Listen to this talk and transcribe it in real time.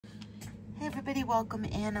Hey everybody, welcome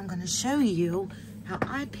in. I'm going to show you how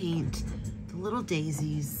I paint the little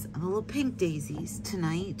daisies, the little pink daisies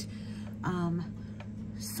tonight.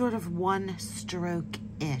 Sort of one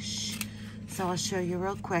stroke-ish. So I'll show you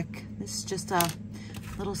real quick. This is just a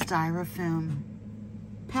little styrofoam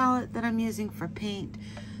palette that I'm using for paint.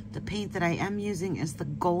 The paint that I am using is the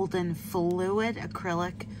Golden Fluid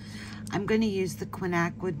acrylic. I'm going to use the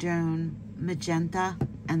quinacridone magenta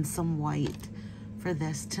and some white for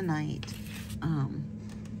this tonight.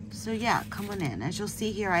 So yeah, coming in. As you'll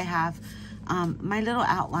see here, I have my little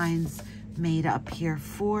outlines made up here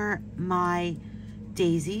for my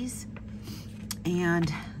daisies,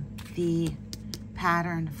 and the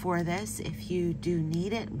pattern for this, if you do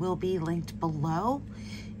need it, will be linked below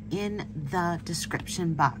in the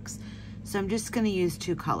description box. So I'm just going to use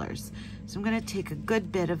two colors. So I'm going to take a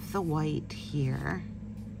good bit of the white here,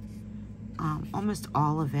 almost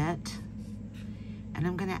all of it. And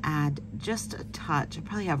I'm gonna add just a touch.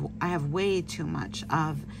 I have way too much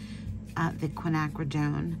of the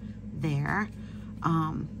quinacridone there,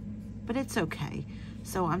 but it's okay.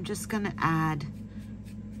 So I'm just gonna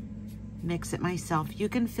mix it myself. You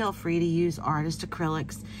can feel free to use artist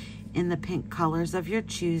acrylics in the pink colors of your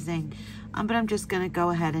choosing, but I'm just gonna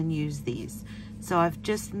go ahead and use these. So I've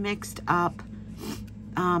just mixed up,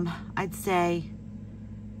 I'd say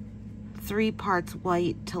 3 parts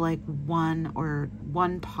white to like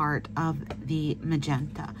one part of the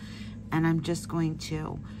magenta. And I'm just going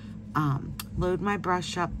to load my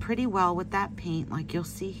brush up pretty well with that paint, like you'll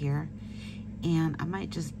see here. And I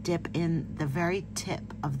might just dip in the very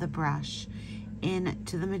tip of the brush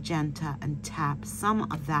into the magenta and tap some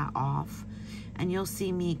of that off. And you'll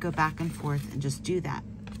see me go back and forth and just do that.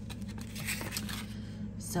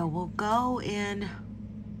 So we'll go in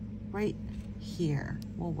right here.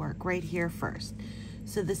 We'll work right here first.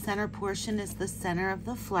 So the center portion is the center of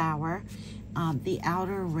the flower. The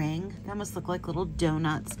outer ring, they almost look like little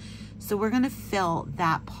donuts. So we're going to fill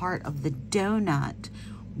that part of the donut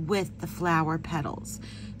with the flower petals.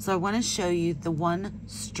 So I want to show you the one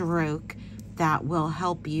stroke that will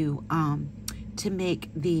help you to make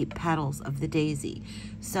the petals of the daisy.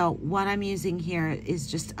 So what I'm using here is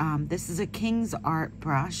just, this is a King's Art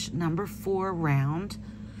brush, number 4 round.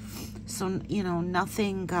 So, you know,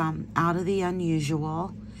 nothing out of the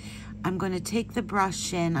unusual. I'm going to take the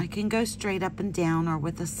brush in. I can go straight up and down or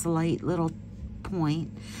with a slight little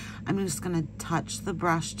point. I'm just going to touch the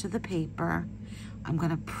brush to the paper. I'm going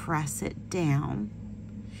to press it down,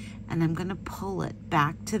 and I'm going to pull it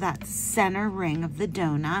back to that center ring of the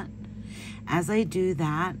donut. As I do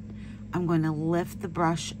that, I'm going to lift the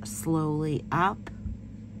brush slowly up,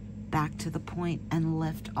 back to the point, and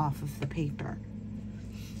lift off of the paper.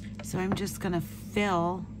 So I'm just going to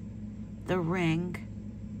fill the ring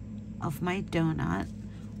of my donut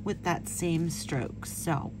with that same stroke.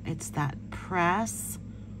 So it's that press,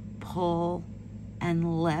 pull,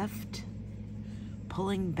 and lift,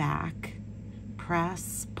 pulling back,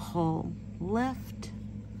 press, pull, lift.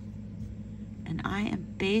 And I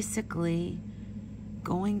am basically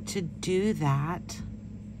going to do that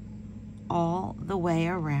all the way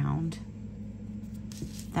around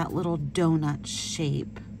that little donut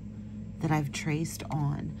shape that I've traced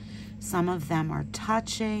on. Some of them are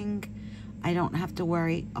touching. I don't have to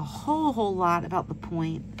worry a whole lot about the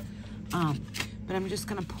point, but I'm just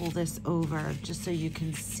gonna pull this over just so you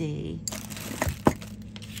can see.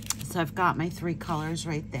 So I've got my 3 colors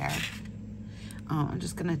right there. I'm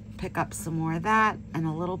just gonna pick up some more of that and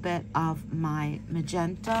a little bit of my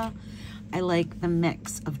magenta. I like the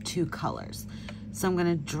mix of 2 colors. So I'm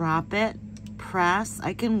gonna drop it, press.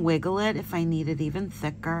 I can wiggle it if I need it even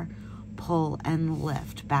thicker. Pull and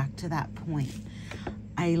lift back to that point.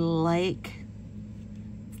 I like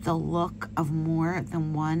the look of more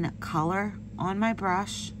than one color on my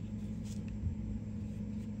brush.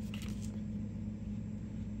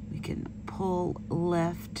 We can pull,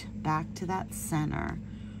 lift back to that center,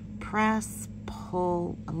 press,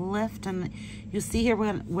 pull, lift, and you'll see here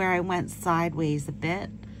where I went sideways a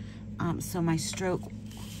bit. So my stroke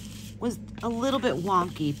was a little bit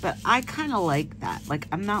wonky, but I kind of like that. Like,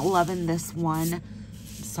 I'm not loving this one.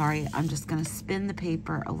 Sorry, I'm just gonna spin the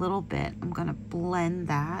paper a little bit. I'm gonna blend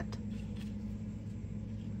that.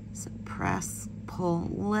 So press, pull,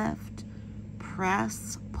 lift,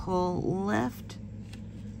 press, pull, lift,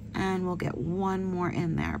 and we'll get one more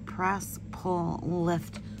in there. Press, pull,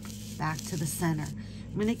 lift, back to the center.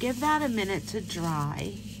 I'm gonna give that a minute to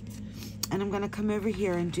dry, and I'm gonna come over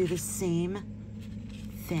here and do the same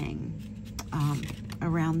thing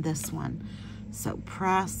around this one. So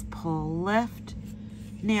press, pull, lift.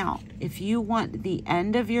 Now, if you want the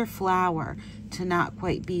end of your flower to not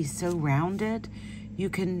quite be so rounded, you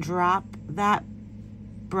can drop that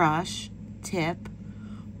brush tip,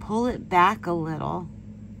 pull it back a little,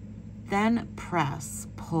 then press,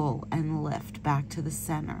 pull, and lift back to the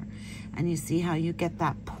center. And you see how you get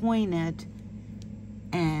that pointed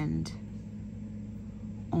end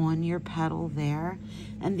on your petal there.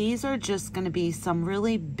 And these are just going to be some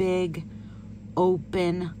really big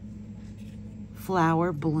open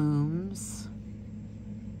flower blooms.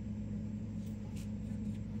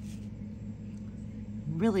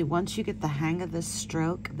 Really, once you get the hang of this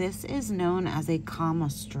stroke, this is known as a comma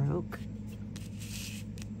stroke.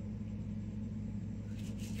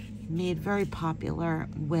 Made very popular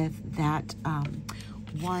with that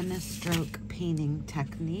one stroke painting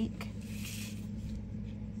technique.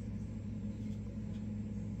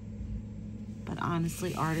 But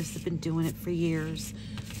honestly, artists have been doing it for years.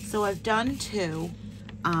 So I've done two.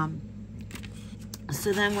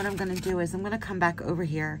 So then what I'm going to do is I'm going to come back over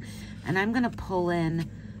here and I'm going to pull in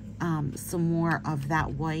some more of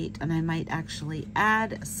that white, and I might actually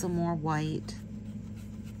add some more white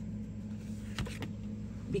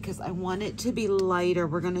because I want it to be lighter.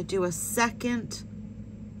 We're going to do a second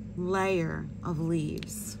layer of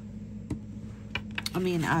leaves.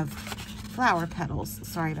 Of flower petals.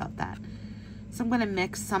 Sorry about that. So I'm going to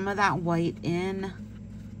mix some of that white in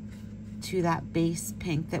to that base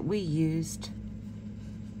pink that we used.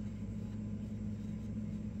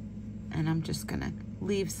 And I'm just going to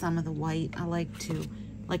leave some of the white. I like to,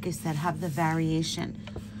 like I said, have the variation.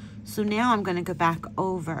 So now I'm going to go back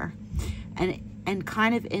over and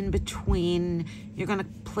kind of in between, you're going to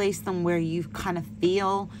place them where you kind of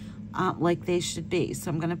feel like they should be. So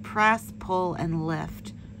I'm going to press, pull, and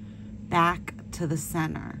lift back to the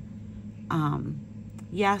center.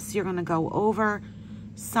 Yes, you're going to go over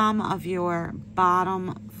some of your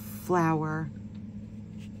bottom flower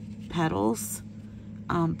petals,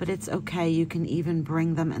 but it's okay. You can even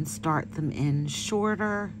bring them and start them in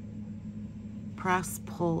shorter. Press,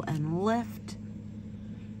 pull, and lift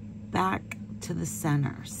back to the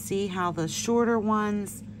center. See how the shorter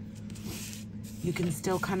ones, you can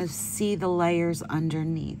still kind of see the layers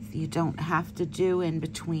underneath. You don't have to do in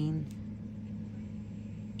between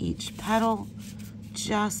each petal,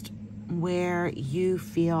 just where you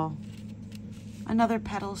feel another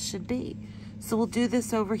petal should be. So we'll do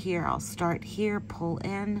this over here. I'll start here, pull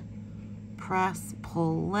in, press,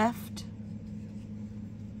 pull, lift,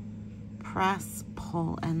 press,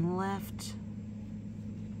 pull, and lift.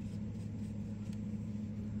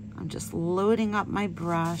 I'm just loading up my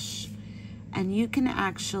brush, and you can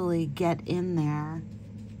actually get in there.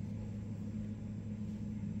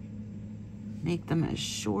 Make them as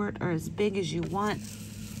short or as big as you want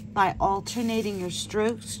by alternating your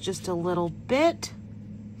strokes just a little bit.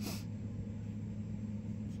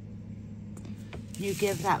 You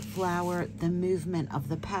give that flower the movement of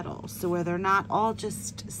the petals, so where they're not all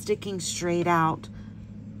just sticking straight out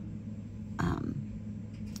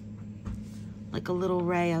like a little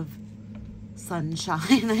ray of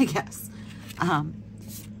sunshine, I guess.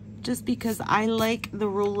 Just because I like the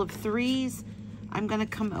rule of threes, I'm going to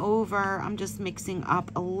come over. I'm just mixing up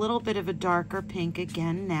a little bit of a darker pink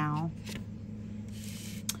again now.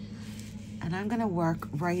 And I'm going to work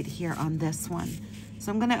right here on this one.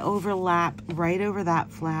 So I'm going to overlap right over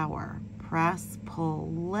that flower. Press, pull,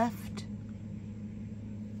 lift.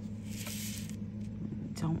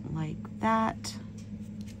 Don't like that.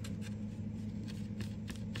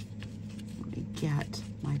 Let me get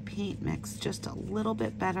my paint mix just a little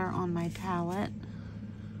bit better on my palette.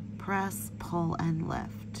 Press, pull, and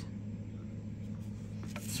lift.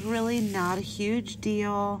 It's really not a huge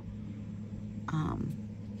deal.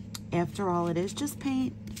 After all, it is just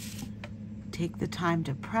paint. Take the time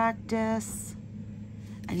to practice.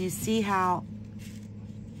 And you see how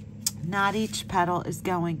not each petal is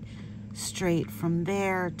going straight from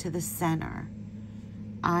there to the center.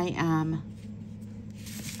 I am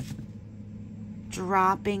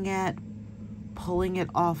dropping it, pulling it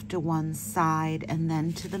off to one side, and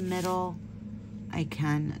then to the middle. I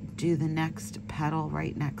can do the next petal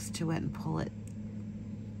right next to it and pull it.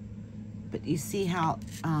 But you see how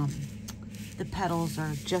the petals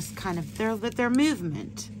are just kind of, they're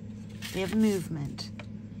movement. They have movement.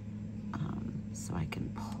 So I can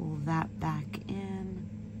pull that back in.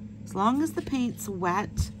 As long as the paint's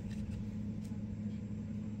wet,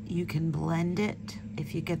 you can blend it.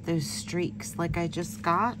 If you get those streaks like I just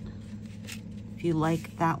got, if you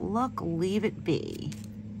like that look, leave it be.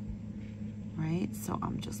 Right? So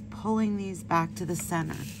I'm just pulling these back to the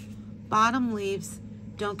center. Bottom leaves,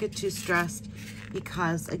 don't get too stressed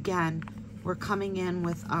because, again, we're coming in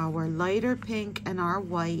with our lighter pink and our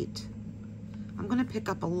white. I'm gonna pick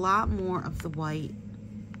up a lot more of the white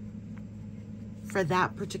for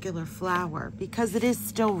that particular flower because it is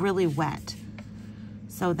still really wet.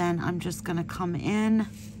 So then I'm just gonna come in,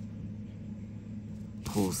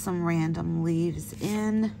 pull some random leaves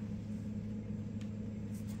in.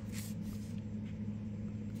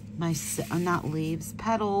 Not leaves,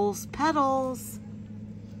 petals.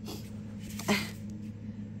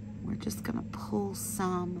 We're just gonna pull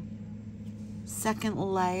some second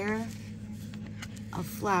layer of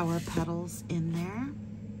flower petals in there.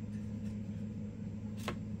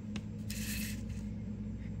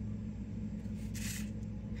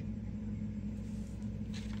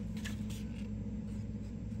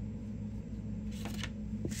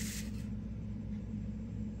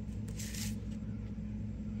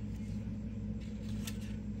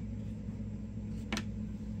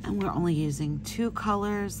 And we're only using 2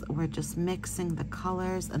 colors. We're just mixing the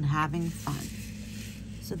colors and having fun.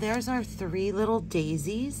 So there's our 3 little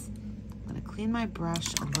daisies. I'm gonna clean my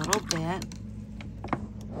brush a little bit.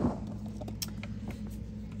 I'm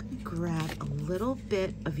gonna grab a little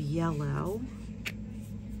bit of yellow.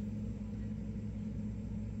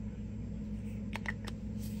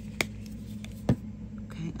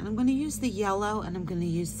 Okay, and I'm gonna use the yellow and I'm gonna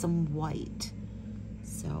use some white.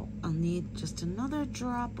 So I'll need just another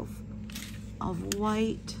drop of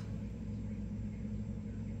white.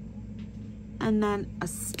 And then a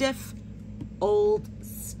stiff, old,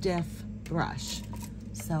 stiff brush.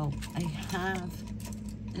 So I have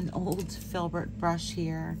an old filbert brush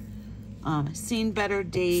here. Seen better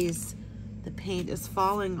days. The paint is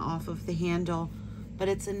falling off of the handle, but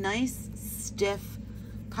it's a nice, stiff,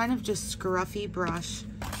 kind of just scruffy brush,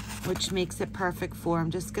 which makes it perfect for,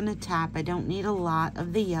 I'm just gonna tap. I don't need a lot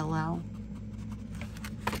of the yellow.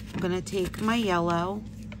 I'm gonna take my yellow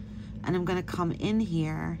and I'm gonna come in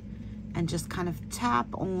here and just kind of tap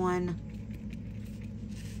on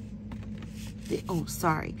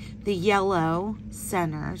the yellow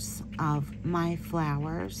centers of my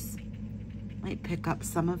flowers. Might pick up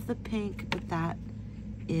some of the pink, but that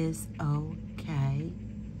is okay.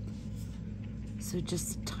 So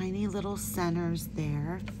just tiny little centers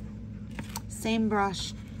there. Same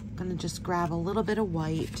brush, I'm gonna just grab a little bit of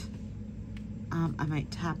white. I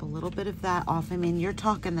might tap a little bit of that off. I mean, you're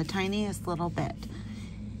talking the tiniest little bit.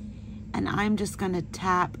 And I'm just gonna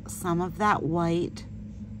tap some of that white.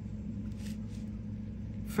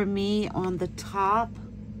 For me, on the top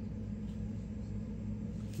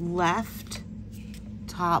left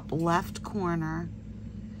corner.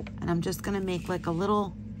 And I'm just gonna make like a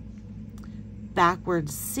little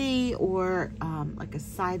backwards C or like a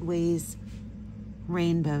sideways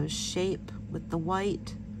rainbow shape with the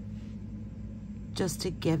white, just to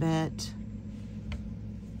give it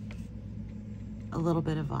a little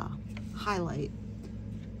bit of a highlight.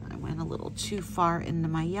 I went a little too far into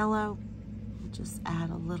my yellow. I'll just add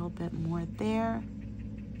a little bit more there.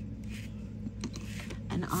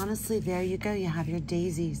 And honestly, there you go. You have your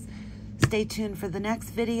daisies. Stay tuned for the next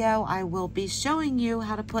video. I will be showing you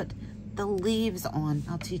how to put the leaves on.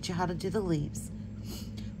 I'll teach you how to do the leaves.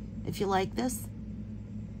 If you like this,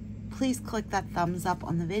 please click that thumbs up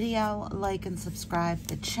on the video, like and subscribe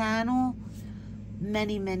to the channel.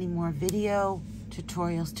 Many, many more video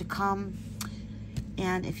tutorials to come.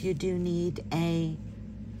 And if you do need a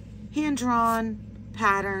hand-drawn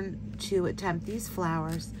pattern to attempt these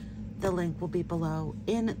flowers, the link will be below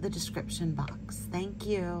in the description box. Thank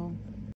you.